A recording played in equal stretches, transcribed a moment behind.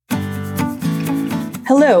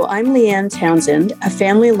Hello, I'm Leanne Townsend, a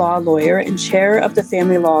family law lawyer and chair of the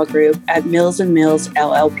family law group at Mills & Mills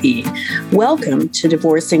LLP. Welcome to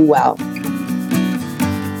Divorcing Well.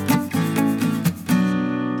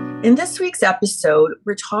 In this week's episode,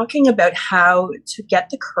 we're talking about how to get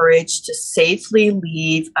the courage to safely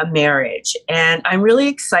leave a marriage. And I'm really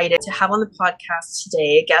excited to have on the podcast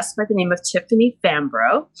today a guest by the name of Tiffany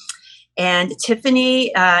Fambro. And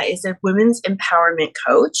Tiffany is a women's empowerment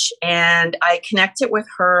coach, and I connected with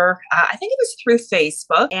her, I think it was through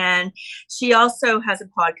Facebook, and she also has a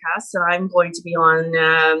podcast that I'm going to be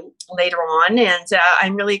on later on, and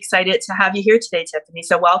I'm really excited to have you here today, Tiffany,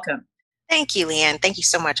 so welcome. Thank you, Leanne. Thank you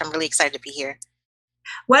so much. I'm really excited to be here.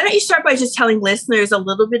 Why don't you start by just telling listeners a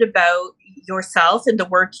little bit about yourself and the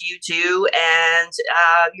work you do and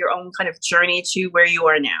your own kind of journey to where you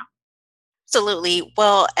are now? Absolutely.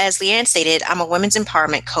 Well, as Leanne stated, I'm a women's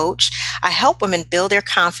empowerment coach. I help women build their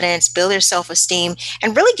confidence, build their self-esteem,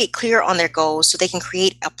 and really get clear on their goals so they can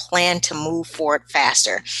create a plan to move forward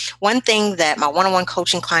faster. One thing that my one-on-one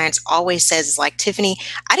coaching clients always says is like, Tiffany,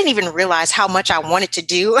 I didn't even realize how much I wanted to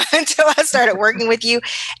do until I started working with you.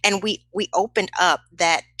 And we opened up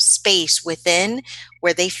that space within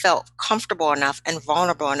where they felt comfortable enough and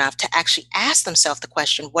vulnerable enough to actually ask themselves the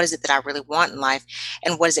question, what is it that I really want in life?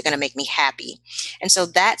 And what is it going to make me happy? And so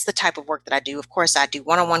that's the type of work that I do. Of course, I do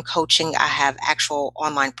one-on-one coaching. I have actual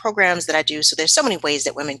online programs that I do. So there's so many ways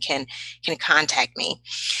that women can contact me.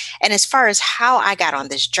 And as far as how I got on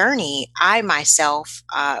this journey, I myself,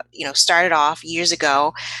 started off years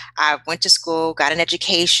ago. I went to school, got an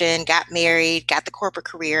education, got married, got the corporate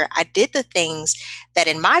career. I did the things that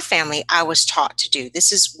in my family I was taught to do.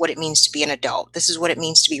 This is what it means to be an adult. This is what it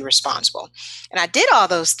means to be responsible. And I did all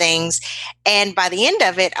those things. And by the end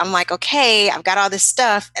of it, I'm like, okay, I've got all this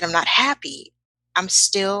stuff and I'm not happy. I'm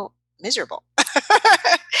still miserable.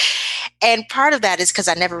 And part of that is because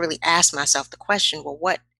I never really asked myself the question, well,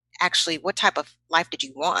 what type of life did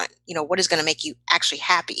you want? What is going to make you actually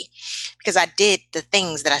happy? Because I did the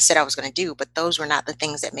things that I said I was going to do, but those were not the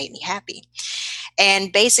things that made me happy.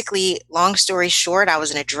 And basically, long story short, I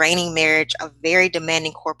was in a draining marriage, a very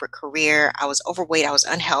demanding corporate career. I was overweight, I was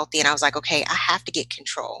unhealthy, and I was like, okay, I have to get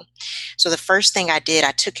control. So the first thing I did,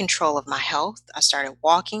 I took control of my health. I started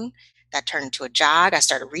walking. That turned into a jog. I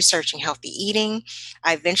started researching healthy eating.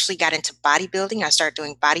 I eventually got into bodybuilding. I started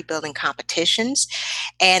doing bodybuilding competitions.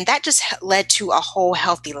 And that just led to a whole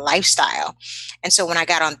healthy lifestyle. And so when I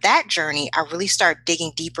got on that journey, I really started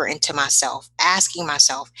digging deeper into myself, asking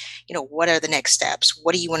myself, what are the next steps?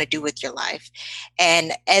 What do you want to do with your life?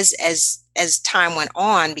 And as time went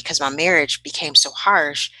on, because my marriage became so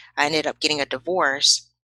harsh, I ended up getting a divorce,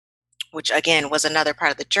 which again was another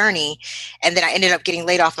part of the journey. And then I ended up getting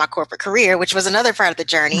laid off my corporate career, which was another part of the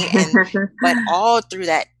journey. But all through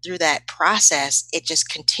that process, it just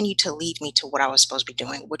continued to lead me to what I was supposed to be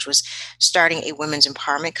doing, which was starting a women's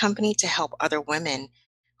empowerment company to help other women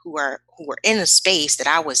who were in the space that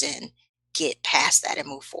I was in get past that and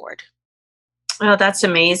move forward. Oh, that's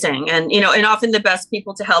amazing. And often the best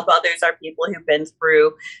people to help others are people who've been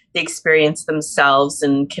through the experience themselves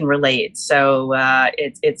and can relate. So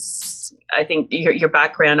it's I think your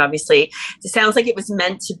background, obviously, it sounds like it was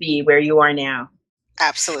meant to be where you are now.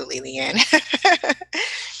 Absolutely, Leanne.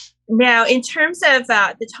 Now, in terms of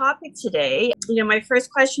the topic today, my first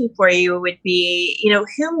question for you would be,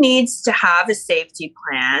 who needs to have a safety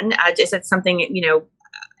plan? Is it something,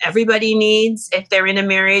 everybody needs if they're in a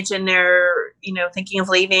marriage and they're, thinking of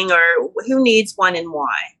leaving, or who needs one and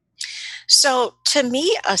why? So to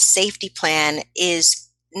me, a safety plan is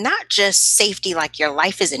not just safety, like your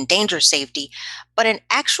life is in danger safety, but an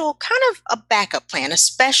actual kind of a backup plan,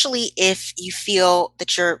 especially if you feel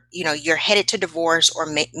that you're headed to divorce or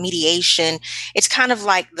mediation. It's kind of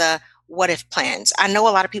like the what if plans. I know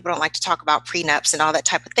a lot of people don't like to talk about prenups and all that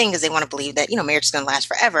type of thing because they want to believe that, marriage is going to last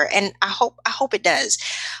forever. And I hope it does.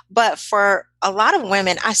 But for a lot of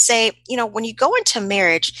women, I say, when you go into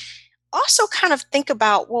marriage, also kind of think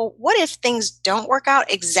about, well, what if things don't work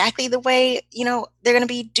out exactly the way, they're going to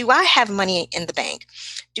be? Do I have money in the bank?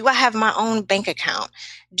 Do I have my own bank account?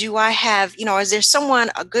 Do I have, is there someone,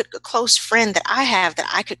 a close friend that I have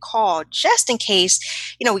that I could call just in case,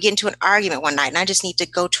 we get into an argument one night and I just need to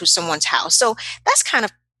go to someone's house? So that's kind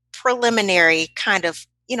of preliminary kind of,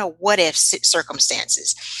 what if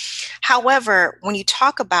circumstances. However, when you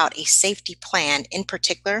talk about a safety plan in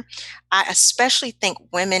particular, I especially think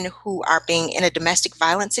women who are being in a domestic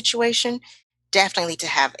violence situation definitely need to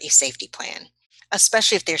have a safety plan,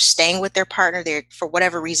 especially if they're staying with their partner, they're for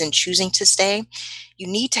whatever reason choosing to stay. You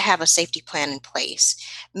need to have a safety plan in place,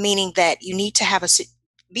 meaning that you need to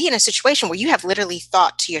be in a situation where you have literally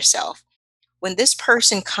thought to yourself, when this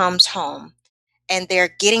person comes home and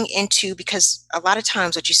they're getting into, because a lot of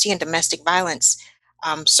times what you see in domestic violence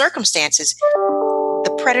circumstances,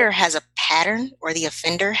 the predator has a pattern or the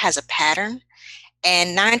offender has a pattern.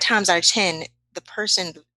 And 9 times out of 10, the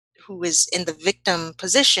person who is in the victim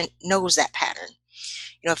position knows that pattern.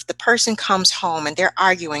 If the person comes home and they're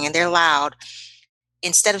arguing and they're loud,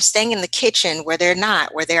 instead of staying in the kitchen where they're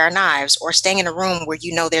not, where there are knives, or staying in a room where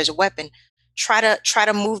there's a weapon, try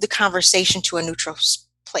to move the conversation to a neutral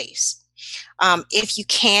place. If you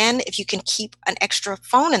can keep an extra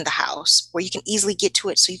phone in the house where you can easily get to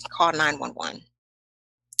it so you can call 911.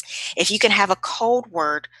 If you can have a code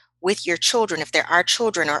word with your children, if there are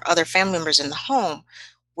children or other family members in the home,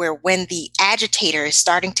 where when the agitator is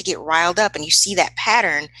starting to get riled up and you see that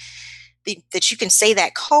pattern, that you can say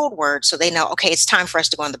that code word so they know, okay, it's time for us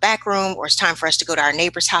to go in the back room, or it's time for us to go to our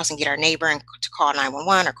neighbor's house and get our neighbor and to call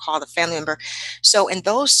 911 or call the family member. So in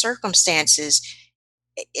those circumstances,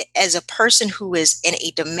 as a person who is in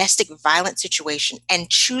a domestic violence situation and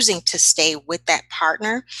choosing to stay with that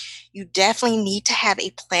partner, you definitely need to have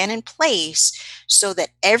a plan in place so that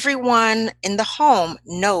everyone in the home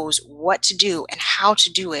knows what to do and how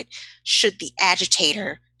to do it should the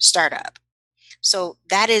agitator start up. So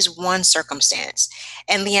that is one circumstance.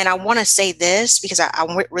 And Leanne, I want to say this because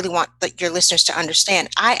I really want your listeners to understand.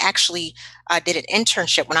 I actually did an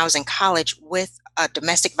internship when I was in college with a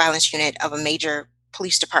domestic violence unit of a major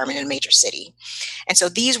police department in a major city. And so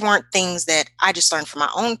these weren't things that I just learned from my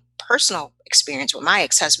own personal experience with my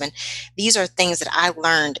ex-husband. These are things that I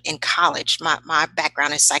learned in college. My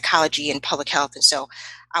background is psychology and public health. And so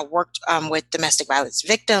I worked with domestic violence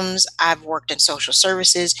victims. I've worked in social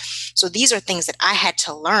services. So these are things that I had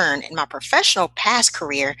to learn in my professional past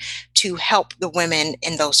career to help the women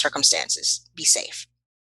in those circumstances be safe.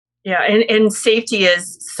 Yeah, and safety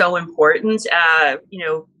is so important.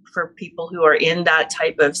 For people who are in that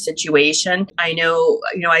type of situation. I know,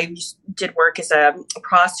 I did work as a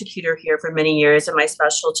prosecutor here for many years, and my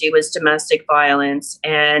specialty was domestic violence.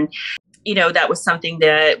 And that was something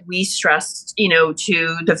that we stressed,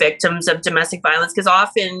 to the victims of domestic violence, because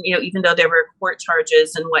often, even though there were court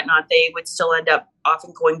charges and whatnot, they would still end up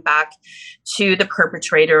often going back to the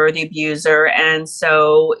perpetrator or the abuser. And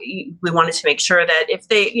so we wanted to make sure that if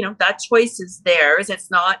they, that choice is theirs,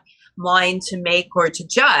 it's not mine to make or to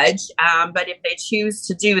judge. But if they choose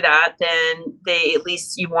to do that, then at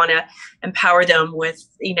least you want to empower them with,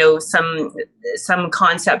 some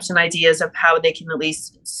concepts and ideas of how they can at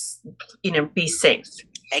least, be safe.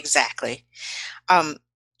 Exactly. Leanne,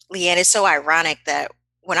 it's so ironic that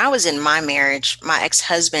when I was in my marriage, my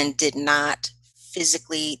ex-husband did not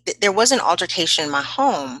physically, there was an altercation in my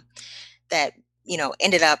home that,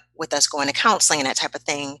 ended up with us going to counseling and that type of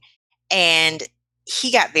thing. And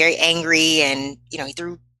he got very angry and, he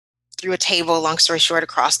threw a table, long story short,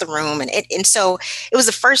 across the room. And so it was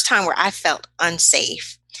the first time where I felt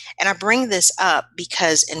unsafe. And I bring this up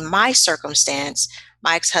because in my circumstance,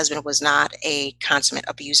 my ex-husband was not a consummate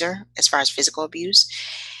abuser as far as physical abuse.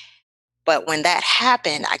 But when that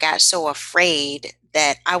happened, I got so afraid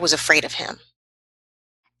that I was afraid of him.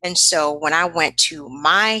 And so when I went to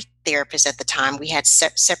my therapist at the time, we had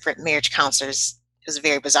separate marriage counselors. It was a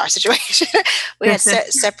very bizarre situation. We had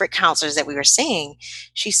separate counselors that we were seeing.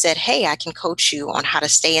 She said, hey, I can coach you on how to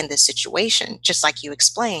stay in this situation, just like you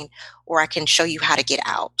explained, or I can show you how to get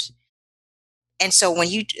out. And so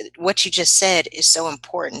what you just said is so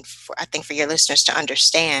important I think for your listeners to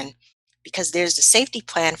understand, because there's a safety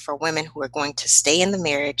plan for women who are going to stay in the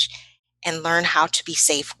marriage and learn how to be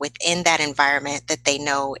safe within that environment that they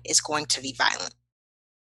know is going to be violent.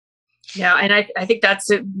 Yeah, and I think that's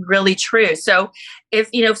really true. So if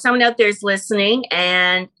someone out there is listening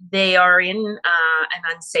and they are in an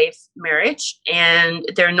unsafe marriage and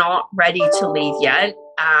they're not ready to leave yet,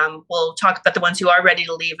 we'll talk about the ones who are ready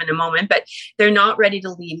to leave in a moment, but they're not ready to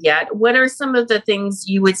leave yet. What are some of the things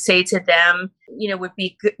you would say to them, would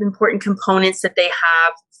be good, important components that they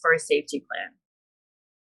have for a safety plan?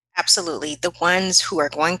 Absolutely. The ones who are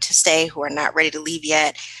going to stay, who are not ready to leave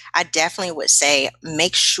yet, I definitely would say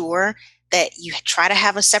make sure that you try to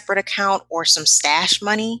have a separate account or some stash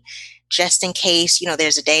money just in case,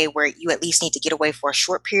 there's a day where you at least need to get away for a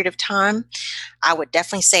short period of time. I would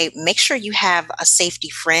definitely say make sure you have a safety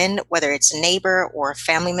friend, whether it's a neighbor or a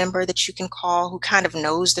family member that you can call who kind of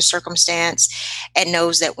knows the circumstance and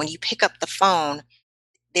knows that when you pick up the phone,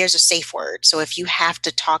 there's a safe word. So if you have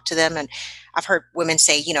to talk to them, and I've heard women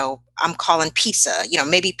say, I'm calling pizza,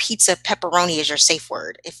 maybe pizza pepperoni is your safe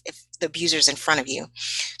word if the abuser's in front of you.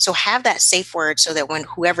 So have that safe word so that when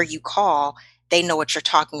whoever you call, they know what you're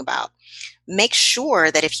talking about. Make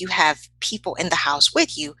sure that if you have people in the house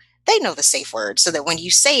with you, they know the safe word so that when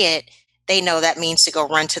you say it, they know that means to go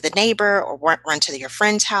run to the neighbor or run to your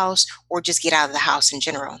friend's house or just get out of the house in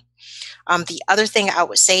general. The other thing I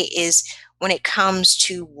would say is when it comes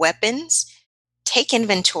to weapons, take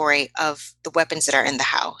inventory of the weapons that are in the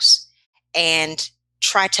house and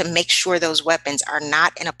try to make sure those weapons are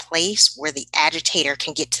not in a place where the agitator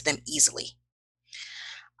can get to them easily.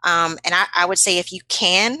 And I would say if you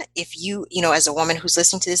can, if you know, as a woman who's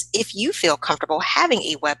listening to this, if you feel comfortable having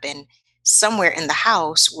a weapon somewhere in the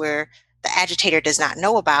house where the agitator does not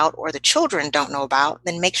know about or the children don't know about,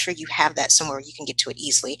 then make sure you have that somewhere you can get to it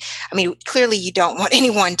easily. I mean, clearly you don't want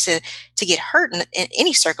anyone to get hurt in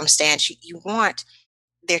any circumstance. You want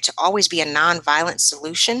there to always be a nonviolent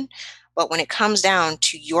solution. But when it comes down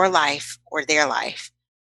to your life or their life,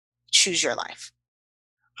 choose your life.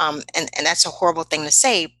 And that's a horrible thing to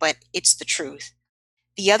say, but it's the truth.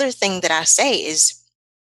 The other thing that I say is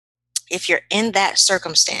if you're in that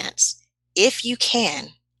circumstance, if you can,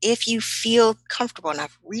 if you feel comfortable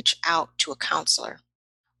enough, reach out to a counselor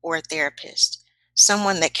or a therapist,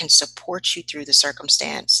 someone that can support you through the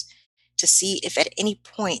circumstance to see if at any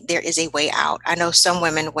point there is a way out. I know some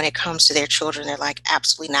women, when it comes to their children, they're like,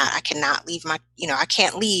 absolutely not. I cannot leave I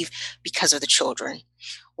can't leave because of the children,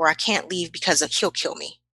 or I can't leave because of he'll kill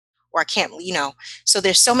me, or I can't. So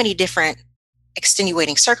there's so many different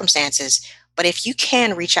extenuating circumstances. But if you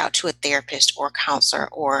can reach out to a therapist or a counselor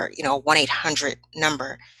or, 1-800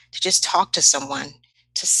 number to just talk to someone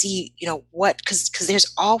to see, what, because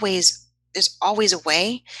there's always a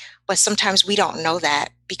way, but sometimes we don't know that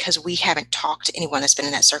because we haven't talked to anyone that's been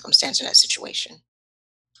in that circumstance or that situation.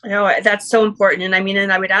 No, that's so important. And I mean,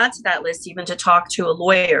 and I would add to that list even to talk to a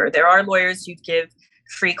lawyer. There are lawyers who give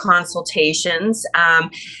free consultations.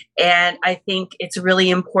 And I think it's really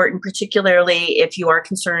important, particularly if you are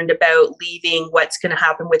concerned about leaving, what's going to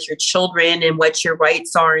happen with your children and what your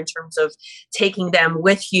rights are in terms of taking them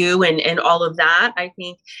with you and all of that. I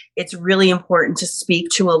think it's really important to speak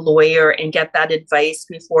to a lawyer and get that advice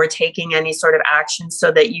before taking any sort of action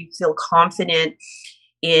so that you feel confident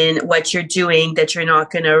in what you're doing, that you're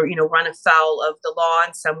not going to, run afoul of the law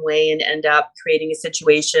in some way and end up creating a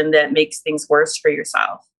situation that makes things worse for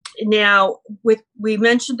yourself. Now, we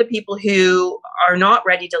mentioned the people who are not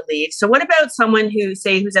ready to leave. So what about someone who's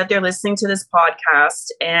out there listening to this podcast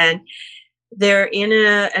and they're in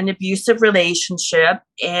an abusive relationship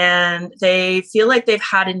and they feel like they've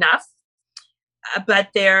had enough, but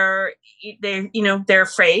they're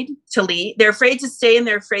afraid to leave. They're afraid to stay and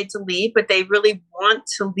they're afraid to leave, but they really want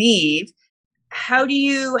to leave. How do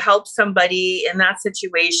you help somebody in that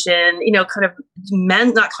situation,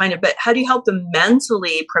 but how do you help them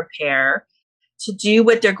mentally prepare to do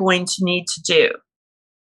what they're going to need to do?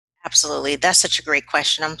 Absolutely. That's such a great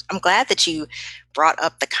question. I'm glad that you brought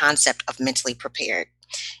up the concept of mentally prepared.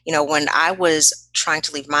 When I was trying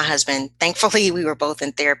to leave my husband, thankfully we were both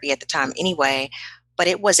in therapy at the time anyway, but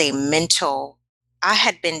it was I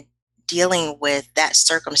had been dealing with that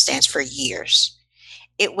circumstance for years.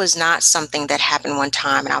 It was not something that happened one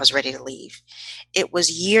time and I was ready to leave. It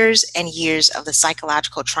was years and years of the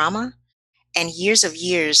psychological trauma and years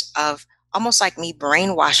of almost like me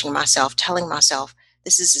brainwashing myself, telling myself,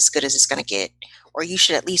 this is as good as it's going to get. Or you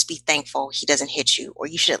should at least be thankful he doesn't hit you. Or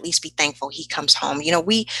you should at least be thankful he comes home.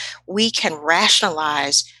 We can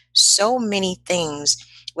rationalize so many things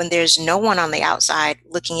when there's no one on the outside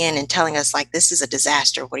looking in and telling us like, this is a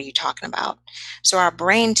disaster. What are you talking about? So our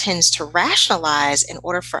brain tends to rationalize in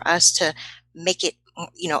order for us to make it,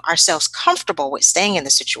 ourselves comfortable with staying in the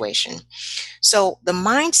situation. So the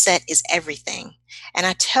mindset is everything. And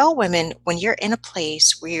I tell women, when you're in a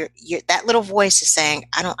place where that little voice is saying,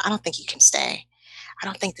 I don't think you can stay. I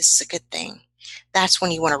don't think this is a good thing. That's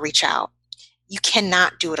when you want to reach out. You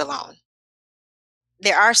cannot do it alone.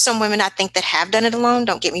 There are some women I think that have done it alone,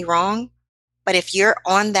 don't get me wrong. But if you're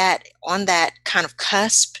on that kind of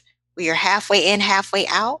cusp where you're halfway in, halfway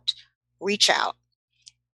out, reach out.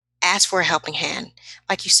 Ask for a helping hand.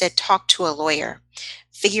 Like you said, talk to a lawyer.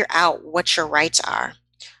 Figure out what your rights are.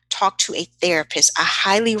 Talk to a therapist. I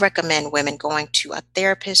highly recommend women going to a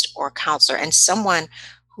therapist or a counselor and someone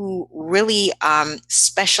who really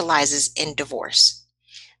specializes in divorce,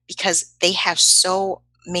 because they have so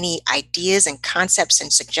many ideas and concepts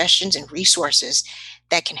and suggestions and resources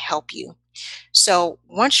that can help you. So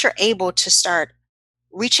once you're able to start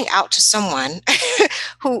reaching out to someone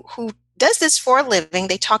who does this for a living,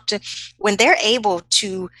 when they're able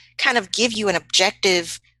to kind of give you an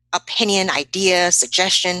objective opinion, idea,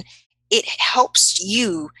 suggestion, it helps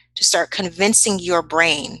you to start convincing your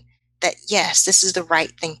brain that, yes, this is the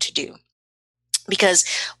right thing to do. Because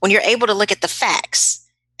when you're able to look at the facts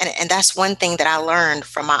And that's one thing that I learned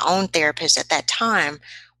from my own therapist at that time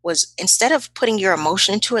was instead of putting your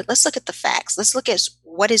emotion into it, let's look at the facts. Let's look at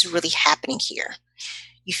what is really happening here.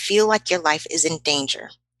 You feel like your life is in danger.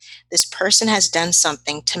 This person has done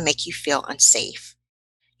something to make you feel unsafe.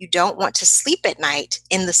 You don't want to sleep at night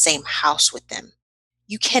in the same house with them.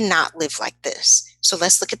 You cannot live like this. So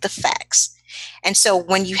let's look at the facts. And so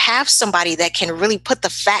when you have somebody that can really put the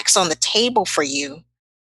facts on the table for you,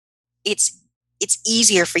 it's it's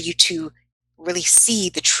easier for you to really see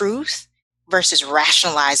the truth versus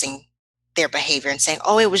rationalizing their behavior and saying,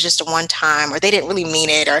 "Oh, it was just a one time," or "They didn't really mean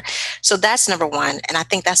it," or so that's number 1, and I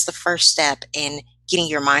think that's the first step in getting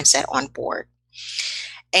your mindset on board.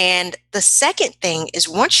 And the second thing is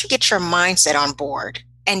once you get your mindset on board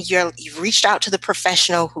and you've reached out to the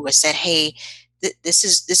professional who has said, "Hey, this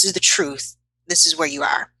is the truth. This is where you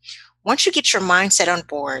are." Once you get your mindset on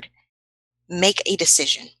board, make a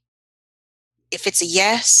decision. If it's a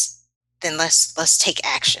yes, then let's take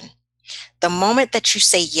action. The moment that you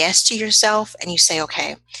say yes to yourself and you say,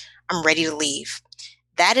 "Okay, I'm ready to leave,"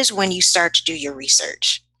 that is when you start to do your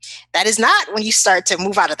research. That is not when you start to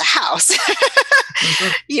move out of the house.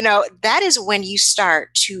 Mhm. That is when you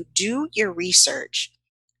start to do your research,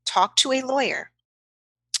 talk to a lawyer,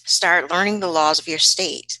 start learning the laws of your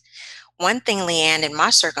state. One thing, Leanne, in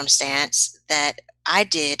my circumstance that I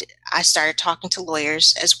did, I started talking to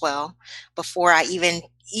lawyers as well before I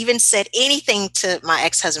even said anything to my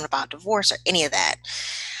ex-husband about divorce or any of that.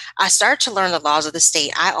 I started to learn the laws of the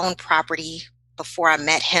state. I owned property before I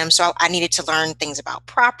met him, so I needed to learn things about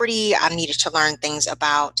property. I needed to learn things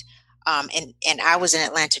about and I was in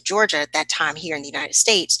Atlanta, Georgia at that time here in the United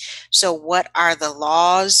States. So what are the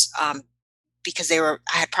laws? Because I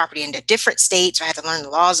had property in a different state, so I had to learn the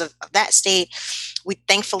laws of that state. We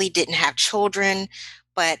thankfully didn't have children,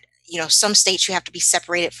 but some states you have to be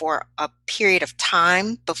separated for a period of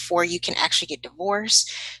time before you can actually get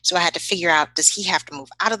divorced. So I had to figure out, does he have to move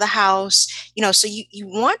out of the house? So you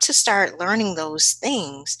want to start learning those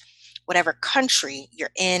things, whatever country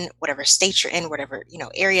you're in, whatever state you're in, whatever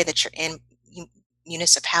area that you're in,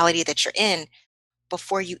 municipality that you're in,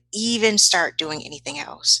 before you even start doing anything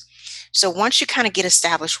else. So once you kind of get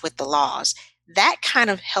established with the laws, that kind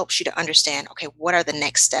of helps you to understand, okay, what are the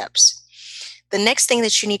next steps? The next thing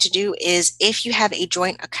that you need to do is if you have a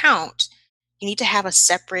joint account, you need to have a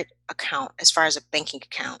separate account as far as a banking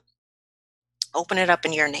account. Open it up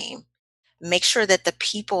in your name. Make sure that the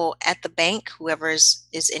people at the bank, whoever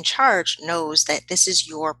is in charge, knows that this is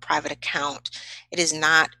your private account. It is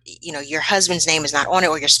not, your husband's name is not on it,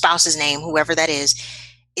 or your spouse's name, whoever that is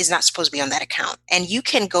not supposed to be on that account. And you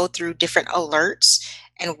can go through different alerts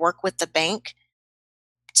and work with the bank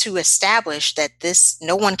to establish that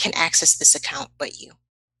no one can access this account but you.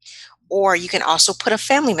 Or you can also put a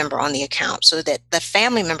family member on the account so that the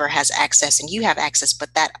family member has access and you have access,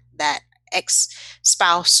 but that ex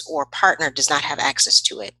spouse or partner does not have access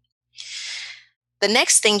to it. The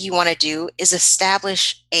next thing you want to do is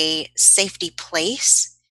establish a safety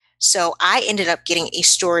place. So I ended up getting a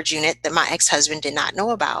storage unit that my ex-husband did not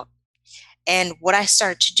know about. And what I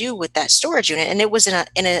started to do with that storage unit, and it was in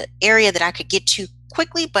an area that I could get to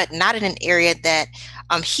quickly, but not in an area that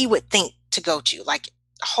he would think to go to, like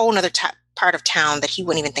a whole nother part of town that he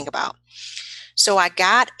wouldn't even think about. So I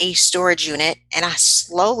got a storage unit and I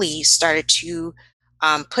slowly started to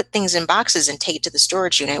put things in boxes and take it to the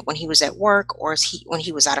storage unit when he was at work or when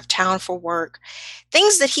he was out of town for work.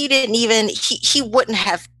 Things that he wouldn't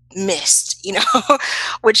have missed,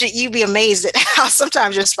 which you'd be amazed at how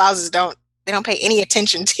sometimes your spouses don't pay any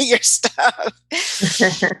attention to your stuff.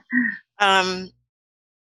 um,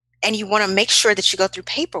 and you want to make sure that you go through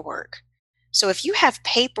paperwork. So if you have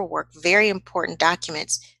paperwork, very important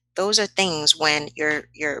documents, those are things when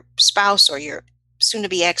your spouse or your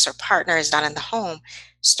soon-to-be ex or partner is not in the home,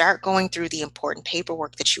 start going through the important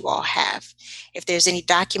paperwork that you all have. If there's any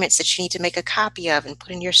documents that you need to make a copy of and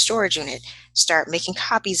put in your storage unit, start making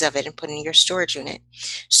copies of it and put in your storage unit.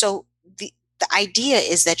 So the idea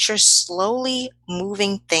is that you're slowly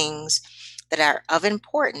moving things that are of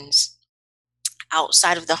importance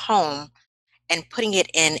outside of the home and putting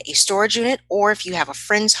it in a storage unit, or if you have a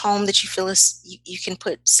friend's home that you feel you can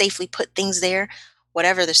safely put things there,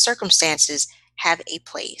 whatever the circumstances, have a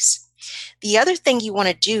place. The other thing you want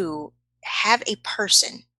to do, have a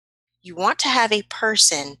person. You want to have a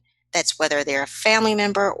person that's, whether they're a family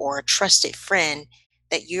member or a trusted friend,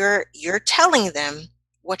 that you're telling them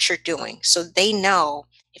what you're doing, so they know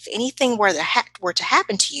if anything were to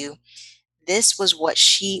happen to you, this was what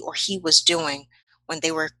she or he was doing when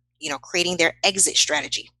they were creating their exit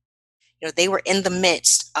strategy. They were in the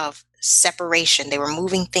midst of separation. They were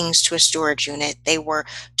moving things to a storage unit. They were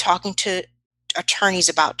talking to attorneys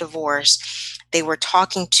about divorce. They were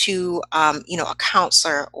talking to, a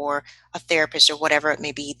counselor or a therapist or whatever it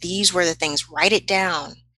may be. These were the things. Write it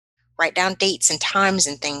down. Write down dates and times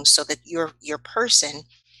and things so that your person,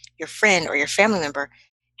 your friend or your family member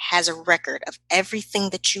has a record of everything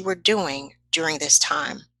that you were doing during this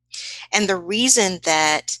time. And the reason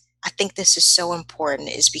that I think this is so important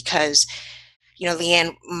is because,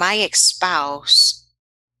 Leanne, my ex-spouse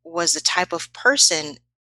was the type of person,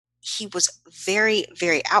 he was very,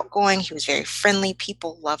 very outgoing. He was very friendly.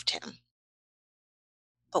 People loved him.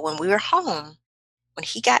 But when we were home, when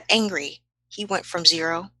he got angry, he went from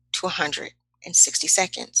 0 to 100 in 60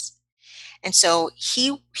 seconds. And so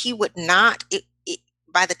he would not,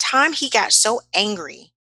 by the time he got so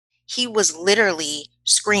angry, he was literally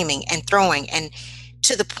screaming and throwing, and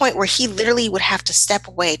to the point where he literally would have to step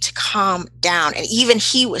away to calm down. And even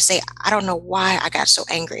he would say, I don't know why I got so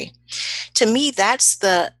angry. To me, that's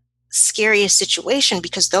the scariest situation,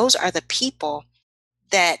 because those are the people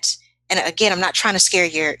that, and again, I'm not trying to scare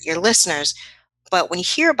your listeners, but when you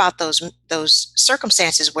hear about those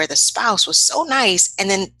circumstances where the spouse was so nice and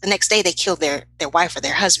then the next day they killed their wife or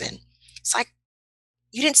their husband, it's like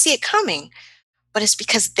you didn't see it coming. But it's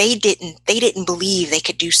because they didn't believe they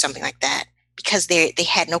could do something like that, because they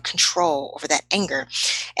had no control over that anger.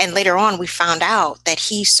 And later on, we found out that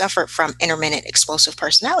he suffered from intermittent explosive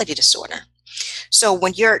personality disorder. So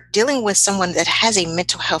when you're dealing with someone that has a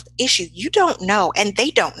mental health issue, you don't know, and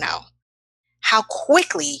they don't know, how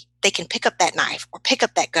quickly they can pick up that knife or pick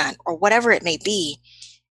up that gun or whatever it may be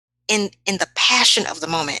in the passion of the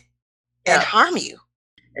moment and harm you.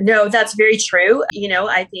 No, that's very true.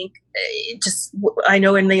 I think I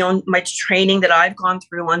know in my training that I've gone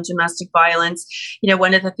through on domestic violence,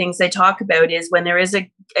 one of the things they talk about is when there is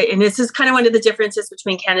and this is kind of one of the differences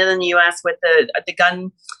between Canada and the US with the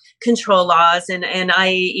gun control laws. And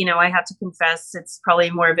I have to confess, it's probably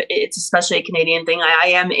it's especially a Canadian thing. I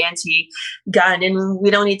am anti-gun, and we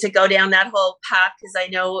don't need to go down that whole path, because I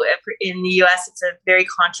know in the US it's a very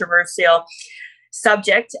controversial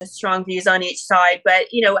subject, strong views on each side. But,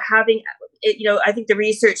 I think the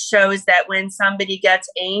research shows that when somebody gets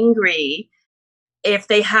angry, if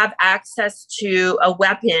they have access to a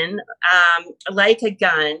weapon, like a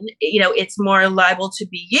gun, it's more liable to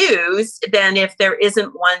be used than if there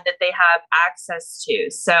isn't one that they have access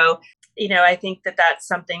to. So, I think that that's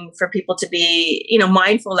something for people to be,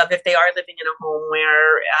 mindful of if they are living in a home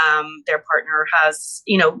where their partner has,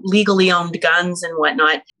 legally owned guns and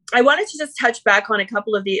whatnot. I wanted to just touch back on a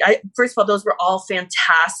couple of first of all, those were all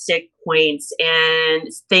fantastic points. And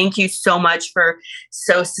thank you so much for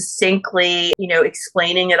so succinctly,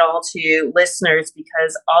 explaining it all to listeners,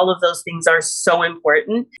 because all of those things are so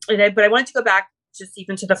important. But I wanted to go back just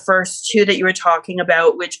even to the first two that you were talking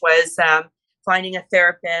about, which was finding a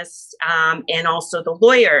therapist and also the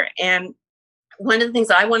lawyer. And one of the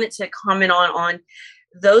things I wanted to comment on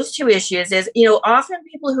those two issues is, often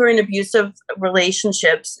people who are in abusive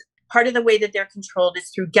relationships, part of the way that they're controlled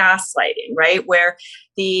is through gaslighting, right? Where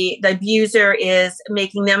the abuser is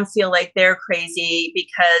making them feel like they're crazy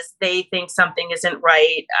because they think something isn't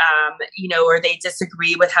right, or they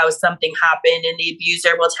disagree with how something happened, and the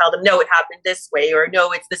abuser will tell them, no, it happened this way, or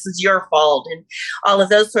no, this is your fault, and all of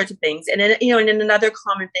those sorts of things. And then, and then another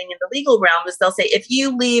common thing in the legal realm is they'll say, if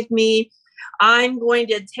you leave me, I'm going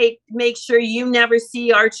to make sure you never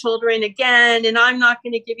see our children again, and I'm not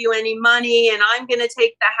going to give you any money, and I'm going to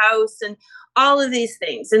take the house, and all of these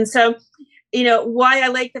things. And so, why I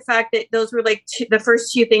like the fact that those were like the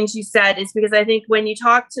first two things you said is because I think when you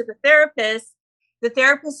talk to the therapist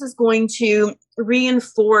is going to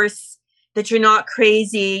reinforce that you're not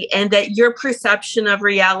crazy and that your perception of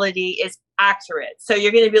reality is accurate. So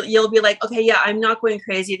you'll be like, okay, yeah, I'm not going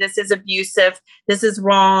crazy. This is abusive. This is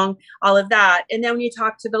wrong, all of that. And then when you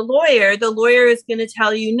talk to the lawyer is going to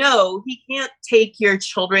tell you, no, he can't take your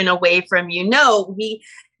children away from you. No, he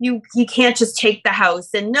can't just take the house,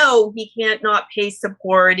 and no, he can't not pay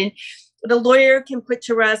support. And the lawyer can put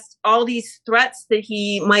to rest all these threats that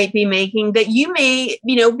he might be making that you may,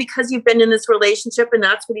 because you've been in this relationship and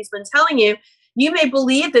that's what he's been telling you, you may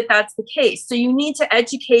believe that that's the case. So you need to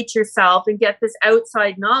educate yourself and get this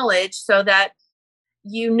outside knowledge so that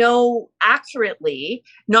you know accurately,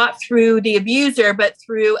 not through the abuser, but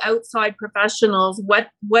through outside professionals, what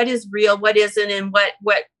is real, what isn't, and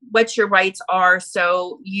what your rights are.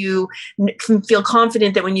 So you can feel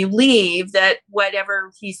confident that when you leave, that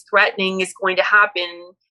whatever he's threatening is going to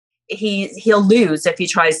happen, he'll lose if he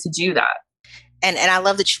tries to do that. And I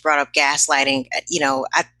love that you brought up gaslighting.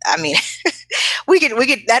 I mean, we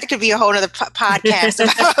could that could be a whole other podcast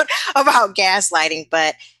about gaslighting.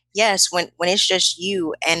 But yes, when it's just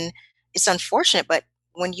you, and it's unfortunate, but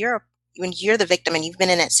when you're the victim and you've been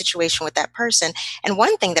in that situation with that person. And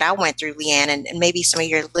one thing that I went through, Leanne, and maybe some of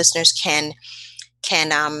your listeners can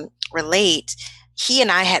relate. He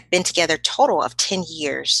and I had been together a total of 10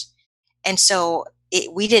 years. And so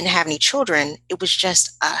we didn't have any children. It was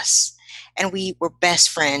just us. And we were best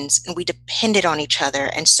friends and we depended on each other.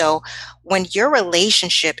 And so when your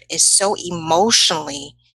relationship is so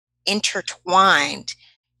emotionally intertwined,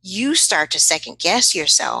 you start to second guess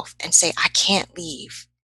yourself and say, I can't leave.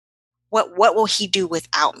 What will he do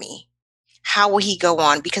without me? How will he go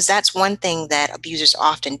on? Because that's one thing that abusers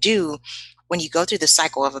often do. When you go through the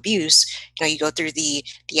cycle of abuse, you go through the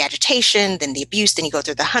agitation, then the abuse, then you go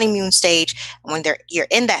through the honeymoon stage. And when you're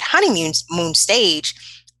in that honeymoon stage,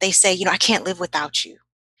 they say, I can't live without you.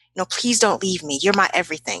 Please don't leave me. You're my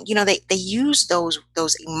everything. They use those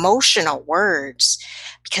emotional words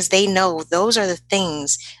because they know those are the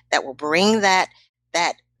things that will bring that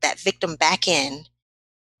victim back in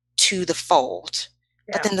to the fold.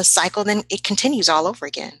 Yeah. But then the cycle, then it continues all over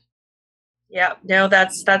again. Yeah, no,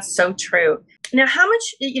 that's so true. Now, how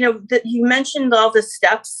much, you mentioned all the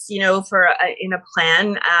steps, for in a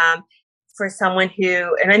plan for someone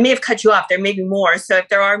who, and I may have cut you off, there may be more. So if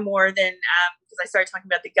there are more, then, because I started talking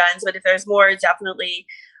about the guns, but if there's more, definitely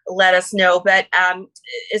let us know. But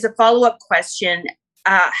as a follow-up question,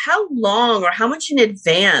 how long or how much in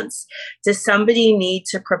advance does somebody need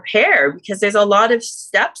to prepare? Because there's a lot of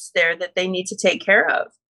steps there that they need to take care of.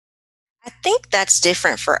 I think that's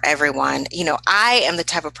different for everyone. I am the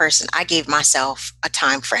type of person, I gave myself a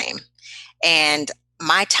time frame. And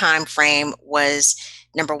my time frame was,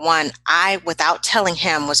 number one, I, without telling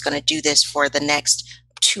him, was going to do this for the next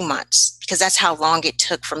 2 months, because that's how long it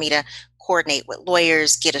took for me to coordinate with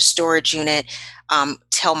lawyers, get a storage unit,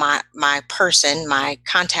 tell my person, my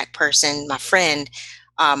contact person, my friend,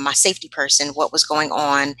 my safety person, what was going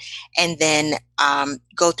on, and then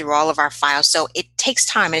go through all of our files. So it takes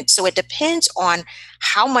time. And so it depends on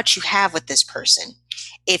how much you have with this person.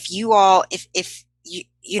 If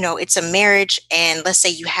it's a marriage, and let's say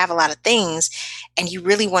you have a lot of things and you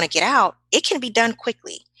really want to get out, it can be done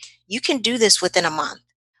quickly. You can do this within a month,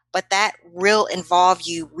 but that will involve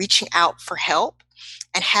you reaching out for help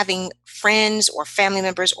and having friends or family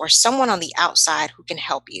members or someone on the outside who can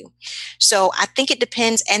help you. So I think it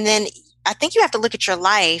depends. And then I think you have to look at your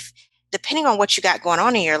life, depending on what you got going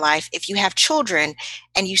on in your life. If you have children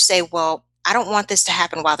and you say, well, I don't want this to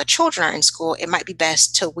happen while the children are in school, it might be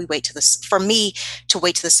best till we wait for me to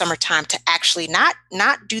wait till the summertime to actually not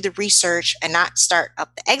do the research and not start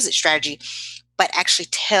up the exit strategy, but actually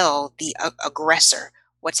tell the aggressor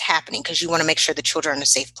what's happening, because you want to make sure the children are in a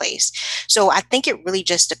safe place. So I think it really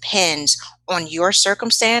just depends on your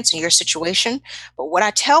circumstance and your situation. But what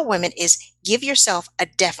I tell women is give yourself a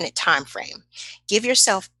definite time frame.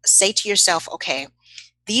 Say to yourself, okay,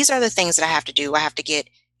 these are the things that I have to do. I have to get,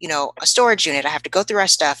 a storage unit. I have to go through our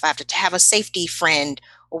stuff. I have to have a safety friend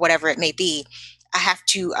or whatever it may be. I have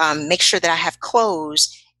to make sure that I have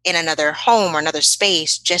clothes in another home or another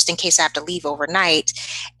space, just in case I have to leave overnight.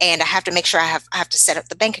 And I have to make sure I have to set up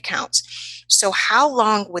the bank accounts. So how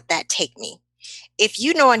long would that take me? If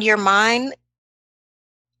you know in your mind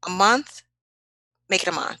a month, make it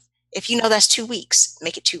a month. If you know that's 2 weeks,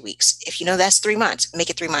 make it 2 weeks. If you know that's 3 months, make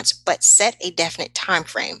it 3 months. But set a definite time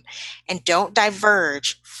frame and don't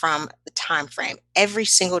diverge from the time frame. Every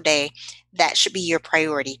single day, that should be your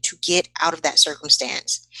priority to get out of that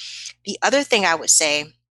circumstance. The other thing I would say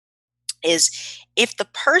is, if the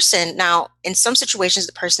person, now in some situations,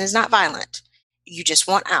 the person is not violent, you just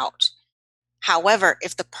want out. However,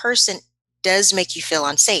 if the person does make you feel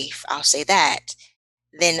unsafe, I'll say that,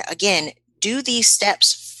 then again, do these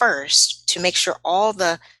steps first to make sure all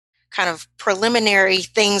the kind of preliminary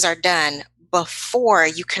things are done before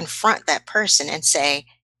you confront that person and say,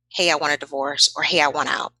 hey, I want a divorce, or hey, I want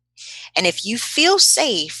out. And if you feel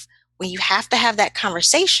safe when you have to have that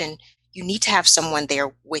conversation, you need to have someone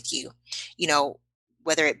there with you,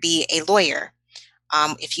 whether it be a lawyer,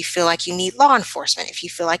 if you feel like you need law enforcement, if you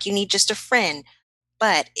feel like you need just a friend.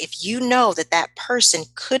 But if you know that that person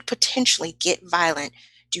could potentially get violent,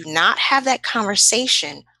 do not have that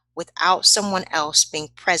conversation without someone else being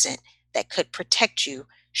present that could protect you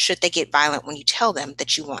should they get violent when you tell them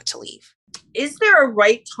that you want to leave. Is there a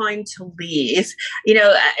right time to leave,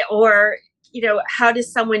 or, how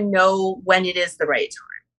does someone know when it is the right time?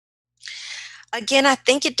 Again, I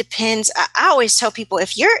think it depends. I always tell people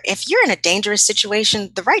if you're in a dangerous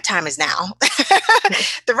situation, the right time is now.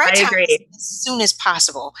 The right I time is agree. as soon as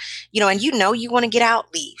possible. And you want to get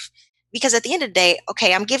out, leave. Because at the end of the day,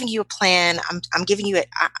 okay, I'm giving you a plan. I'm giving you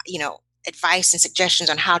advice and suggestions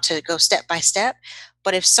on how to go step by step.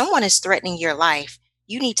 But if someone is threatening your life,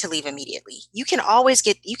 you need to leave immediately. You can always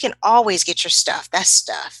get your stuff. That's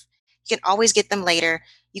stuff. You can always get them later.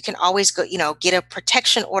 You can always go, get a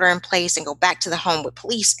protection order in place and go back to the home with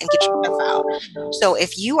police and get your stuff out. So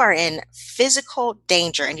if you are in physical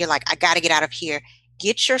danger and you're like, I got to get out of here,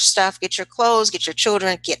 get your stuff, get your clothes, get your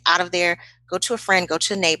children, get out of there, go to a friend, go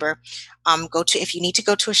to a neighbor, if you need to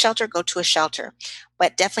go to a shelter,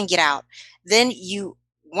 but definitely get out. Then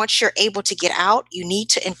once you're able to get out, you need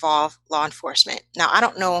to involve law enforcement. Now, I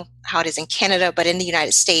don't know how it is in Canada, but in the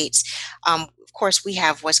United States, of course, we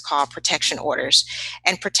have what's called protection orders.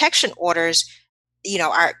 And protection orders,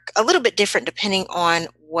 are a little bit different depending on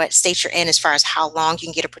what state you're in as far as how long you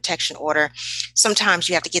can get a protection order. Sometimes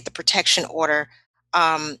you have to get the protection order,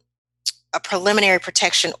 um, a preliminary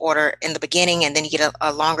protection order in the beginning, and then you get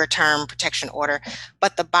a longer term protection order.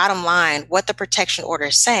 But the bottom line, what the protection order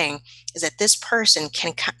is saying is that this person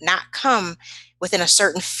can not come within a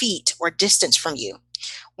certain feet or distance from you.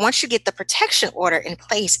 Once you get the protection order in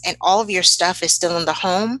place and all of your stuff is still in the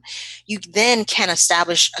home, you then can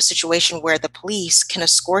establish a situation where the police can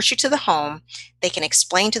escort you to the home. They can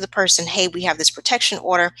explain to the person, hey, we have this protection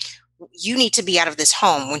order. You need to be out of this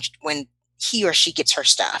home when he or she gets her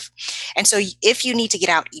stuff. And so if you need to get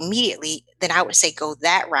out immediately, then I would say go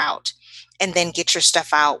that route and then get your stuff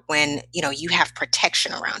out when, you have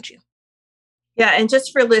protection around you. Yeah, and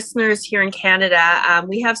just for listeners here in Canada,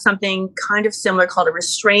 we have something kind of similar called a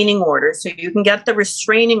restraining order. So you can get the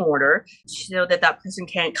restraining order so that that person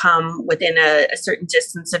can't come within a certain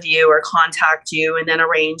distance of you or contact you, and then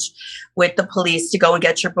arrange with the police to go and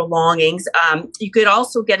get your belongings. You could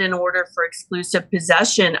also get an order for exclusive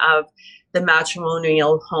possession of the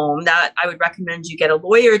matrimonial home. That I would recommend you get a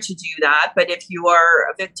lawyer to do that. But if you are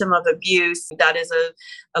a victim of abuse, that is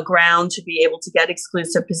a ground to be able to get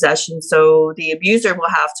exclusive possession. So the abuser will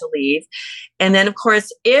have to leave. And then, of course,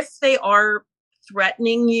 if they are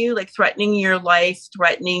threatening you, like threatening your life,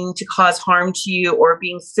 threatening to cause harm to you, or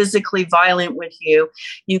being physically violent with you,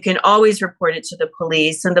 you can always report it to the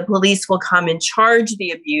police, and the police will come and charge the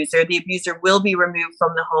abuser. The abuser will be removed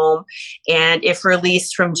from the home, and if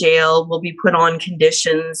released from jail, will be put on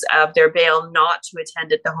conditions of their bail not to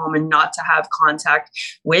attend at the home and not to have contact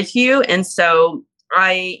with you. And so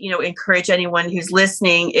I, encourage anyone who's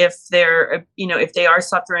listening, if if they are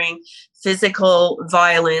suffering physical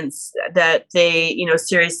violence, that they,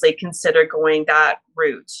 seriously consider going that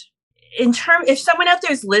route. If someone out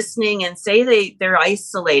there is listening and say they're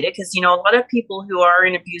isolated, because a lot of people who are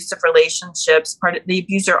in abusive relationships, part of the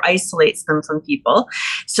abuser isolates them from people.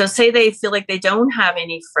 So say they feel like they don't have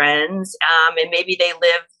any friends, and maybe they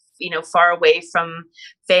live far away from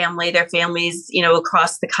their families,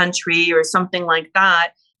 across the country or something like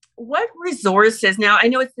that. What resources? Now, I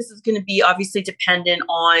know this is going to be obviously dependent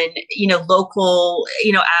on, local,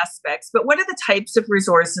 aspects, but what are the types of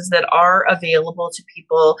resources that are available to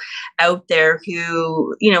people out there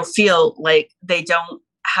who, feel like they don't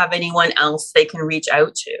have anyone else they can reach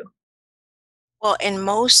out to? Well, in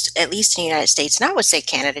most, at least in the United States, and I would say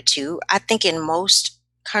Canada too, I think in most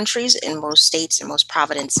countries, in most states, in most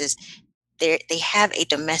provinces, they have a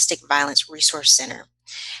domestic violence resource center.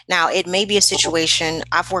 Now, it may be a situation,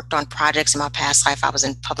 I've worked on projects in my past life. I was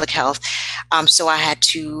in public health. So I had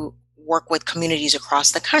to work with communities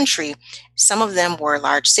across the country. Some of them were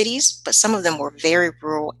large cities, but some of them were very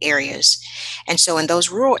rural areas. And so in those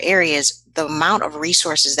rural areas, the amount of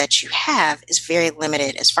resources that you have is very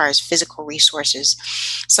limited as far as physical resources.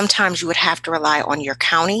 Sometimes you would have to rely on your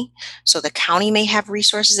county. So the county may have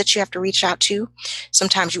resources that you have to reach out to.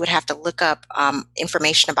 Sometimes you would have to look up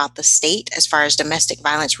information about the state as far as domestic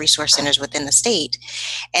violence resource centers within the state.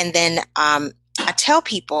 And then I tell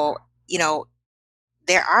people,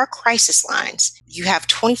 there are crisis lines. You have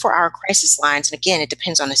 24-hour crisis lines. And again, it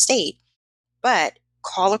depends on the state, but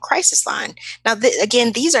call a crisis line. Now,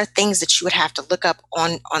 again, these are things that you would have to look up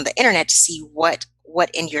on the internet to see what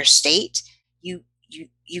in your state you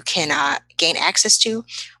can gain access to.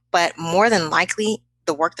 But more than likely,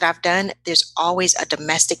 the work that I've done, there's always a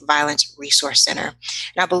domestic violence resource center.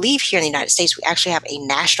 And I believe here in the United States, we actually have a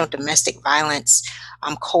national domestic violence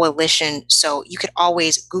coalition. So you could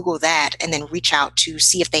always Google that and then reach out to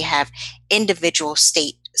see if they have individual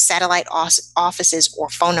state satellite offices or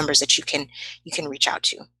phone numbers that you can reach out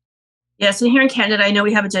to. Yes, and here in Canada, I know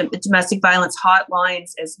we have domestic violence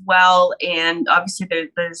hotlines as well, and obviously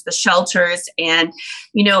there's the shelters. And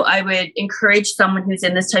I would encourage someone who's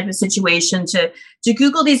in this type of situation to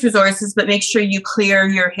Google these resources, but make sure you clear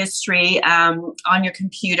your history on your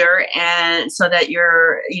computer, and so that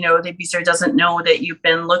the abuser doesn't know that you've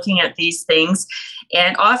been looking at these things.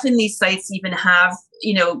 And often these sites even have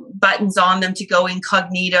buttons on them to go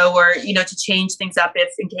incognito, or to change things up if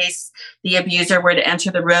in case the abuser were to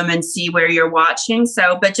enter the room and see where you're watching.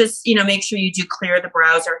 So, but just, make sure you do clear the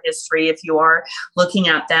browser history if you are looking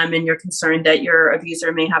at them and you're concerned that your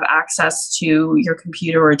abuser may have access to your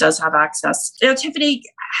computer or does have access. Tiffany,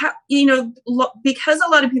 because a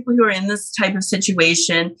lot of people who are in this type of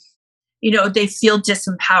situation, they feel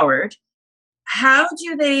disempowered. How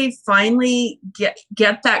do they finally get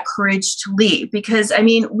that courage to leave? Because I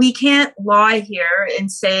mean, we can't lie here and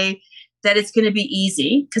say that it's going to be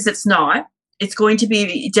easy, because it's not. It's going to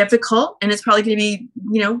be difficult, and it's probably going to be,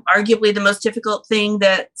 arguably the most difficult thing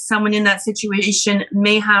that someone in that situation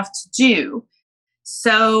may have to do.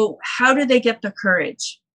 So how do they get the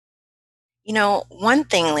courage? One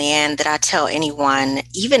thing, Leanne, that I tell anyone,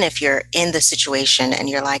 even if you're in the situation and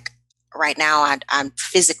you're like, right now, I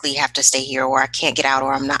physically have to stay here, or I can't get out,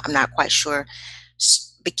 or I'm not quite sure.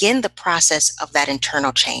 Begin the process of that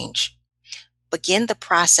internal change. Begin the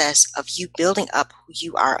process of you building up who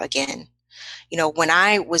you are again. When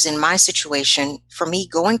I was in my situation, for me,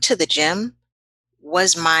 going to the gym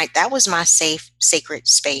that was my safe, sacred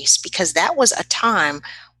space, because that was a time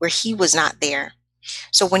where he was not there.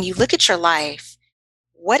 So when you look at your life,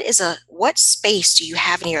 what space do you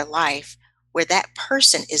have in your life where that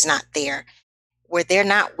person is not there, where they're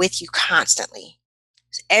not with you constantly?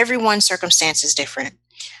 Everyone's circumstance is different.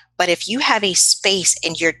 But if you have a space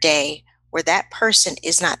in your day where that person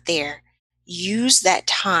is not there, use that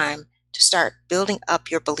time to start building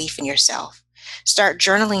up your belief in yourself. Start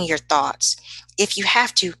journaling your thoughts. If you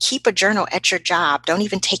have to, keep a journal at your job. Don't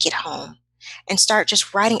even take it home. And start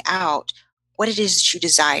just writing out what it is that you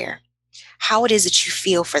desire, how it is that you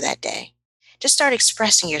feel for that day. Just start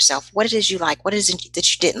expressing yourself, what it is you like, what it is that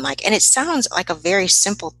you didn't like. And it sounds like a very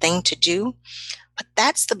simple thing to do, but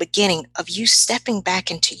that's the beginning of you stepping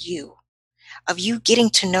back into you, of you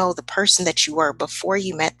getting to know the person that you were before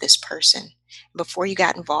you met this person, before you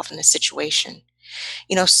got involved in a situation.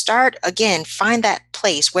 Start again, find that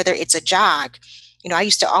place, whether it's a jog. I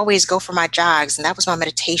used to always go for my jogs, and that was my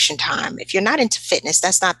meditation time. If you're not into fitness,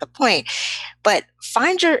 that's not the point. But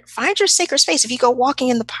find your sacred space if you go walking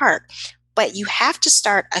in the park. But you have to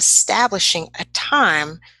start establishing a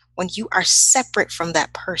time when you are separate from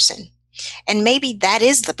that person. And maybe that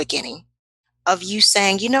is the beginning of you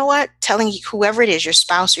saying, you know what, telling you, whoever it is, your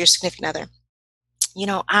spouse or your significant other,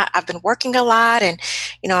 I've been working a lot, and,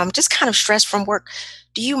 I'm just kind of stressed from work.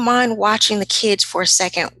 Do you mind watching the kids for a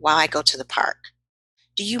second while I go to the park?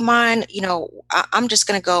 Do you mind, I'm just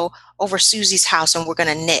going to go over Susie's house and we're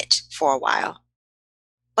going to knit for a while.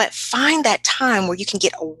 But find that time where you can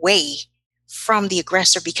get away from the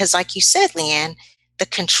aggressor, because like you said, Leanne, the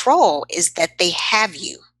control is that they have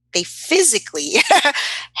you. They physically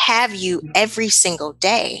have you every single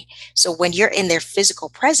day. So when you're in their physical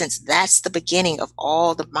presence, that's the beginning of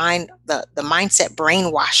all the mindset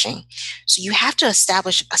brainwashing. So you have to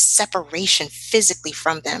establish a separation physically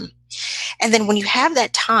from them. And then when you have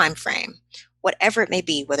that time frame, whatever it may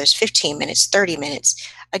be, whether it's 15 minutes, 30 minutes,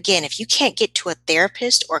 again, if you can't get to a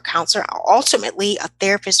therapist or a counselor, ultimately a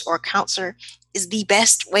therapist or a counselor is the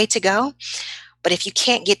best way to go. But if you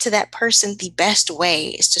can't get to that person, the best way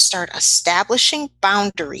is to start establishing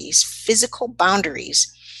boundaries, physical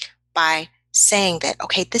boundaries, by saying that,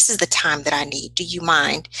 okay, this is the time that I need. Do you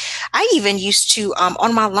mind? I even used to,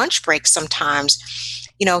 on my lunch break sometimes,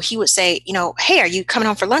 he would say, hey, are you coming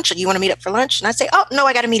home for lunch? Or do you want to meet up for lunch? And I'd say, oh, no,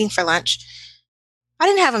 I got a meeting for lunch. I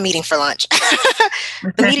didn't have a meeting for lunch.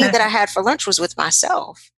 The meeting that I had for lunch was with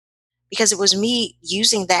myself, because it was me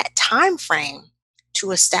using that time frame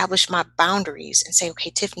to establish my boundaries and say, okay,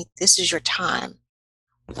 Tiffany, this is your time.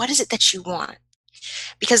 What is it that you want?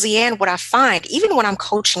 Because Leanne, what I find, even when I'm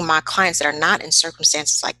coaching my clients that are not in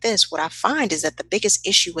circumstances like this, what I find is that the biggest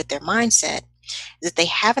issue with their mindset is that they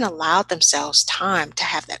haven't allowed themselves time to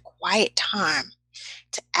have that quiet time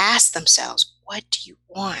to ask themselves, what do you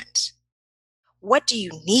want? What do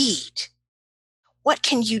you need? What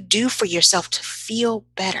can you do for yourself to feel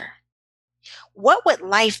better? What would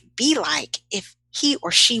life be like if he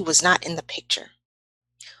or she was not in the picture?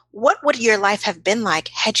 What would your life have been like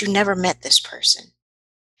had you never met this person?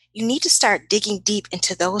 You need to start digging deep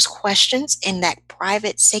into those questions in that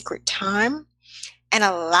private, sacred time, and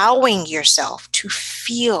allowing yourself to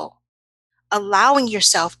feel allowing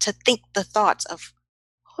yourself to think the thoughts of,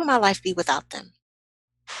 who would my life be without them?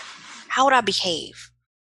 How would I behave?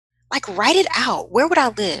 Like, write it out. Where would I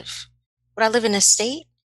live? Would I live in a state?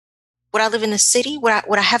 Would I live in a city? Would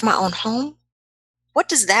I have my own home? What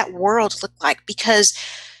does that world look like? Because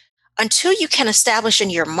until you can establish in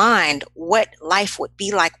your mind what life would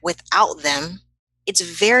be like without them, it's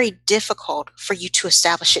very difficult for you to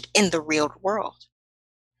establish it in the real world.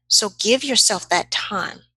 So give yourself that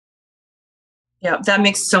time. Yeah, that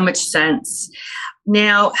makes so much sense.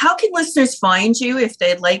 Now, how can listeners find you if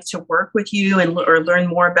they'd like to work with you or learn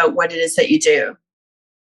more about what it is that you do?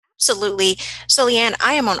 Absolutely. So, Leanne,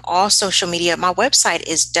 I am on all social media. My website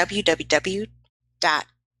is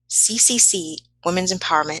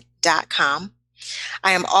www.cccwomen'sempowerment.com.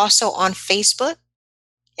 I am also on Facebook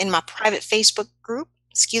in my private Facebook group.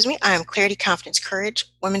 I am Clarity, Confidence, Courage,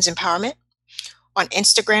 Women's Empowerment. On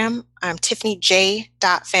Instagram, I'm Tiffany J.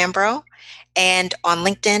 Fambro. And on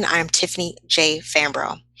LinkedIn, I'm Tiffany J.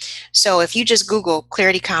 Fambro. So if you just Google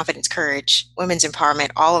Clarity, Confidence, Courage, Women's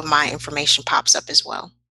Empowerment, all of my information pops up as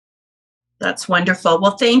well. That's wonderful.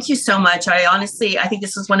 Well, thank you so much. I think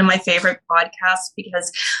this is one of my favorite podcasts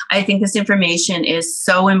because I think this information is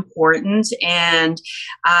so important. And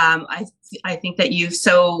I think that you've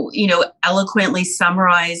so, eloquently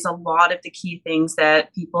summarized a lot of the key things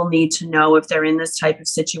that people need to know if they're in this type of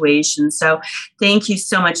situation. So thank you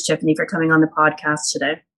so much, Tiffany, for coming on the podcast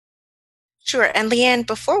today. Sure. And Leanne,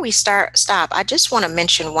 before we stop, I just want to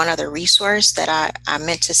mention one other resource that I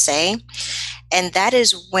meant to say. And that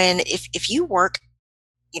is when, if you work,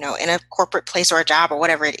 in a corporate place or a job or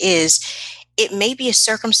whatever it is, it may be a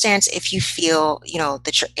circumstance if you feel,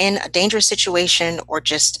 that you're in a dangerous situation or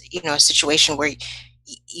just, a situation where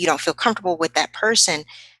you don't feel comfortable with that person.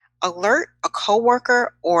 Alert a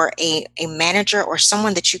coworker or a manager or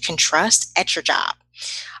someone that you can trust at your job.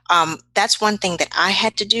 That's one thing that I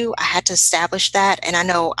had to do. I had to establish that. And I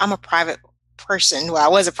know I'm a private person. Well, I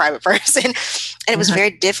was a private person. And it was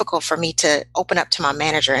very difficult for me to open up to my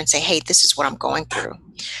manager and say, hey, this is what I'm going through.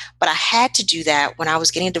 But I had to do that when I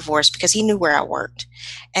was getting divorced because he knew where I worked.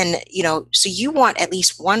 And, so you want at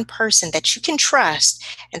least one person that you can trust,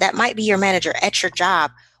 and that might be your manager at your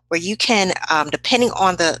job, where you can, depending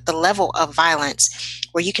on the level of violence,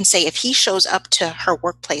 where you can say, if he shows up to her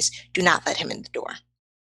workplace, do not let him in the door.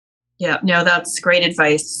 Yeah, no, that's great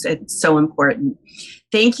advice. It's so important.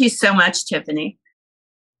 Thank you so much, Tiffany.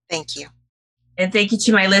 Thank you. And thank you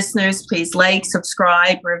to my listeners. Please like,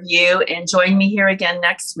 subscribe, review, and join me here again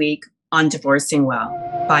next week on Divorcing Well.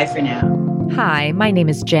 Bye for now. Hi, my name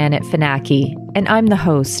is Janet Finacki, and I'm the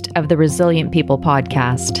host of the Resilient People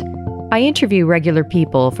podcast. I interview regular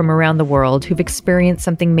people from around the world who've experienced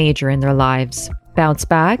something major in their lives, bounced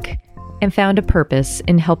back, and found a purpose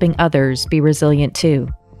in helping others be resilient too.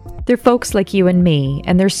 They're folks like you and me,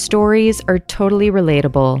 and their stories are totally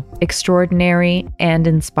relatable, extraordinary, and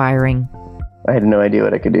inspiring. I had no idea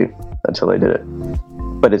what I could do until I did it.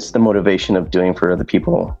 But it's the motivation of doing for other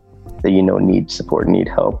people that need support, need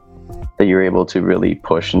help, that you're able to really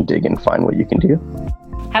push and dig and find what you can do.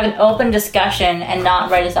 Have an open discussion and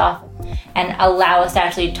not write us off and allow us to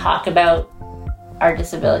actually talk about our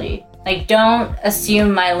disability. Like, don't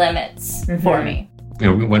assume my limits for me.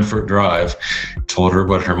 We went for a drive, told her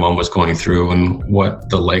what her mom was going through and what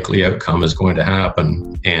the likely outcome is going to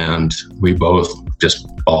happen. And we both just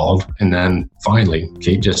bawled. And then finally,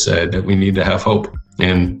 Kate just said that we need to have hope.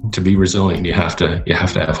 And to be resilient, you have to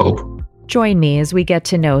have hope. Join me as we get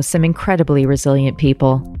to know some incredibly resilient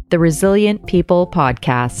people. The Resilient People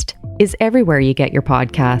podcast is everywhere you get your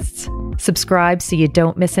podcasts. Subscribe so you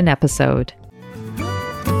don't miss an episode.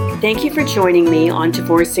 Thank you for joining me on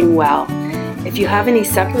Divorcing Well. If you have any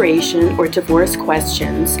separation or divorce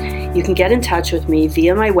questions, you can get in touch with me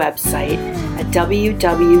via my website at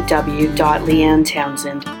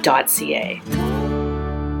www.leannetownsend.ca.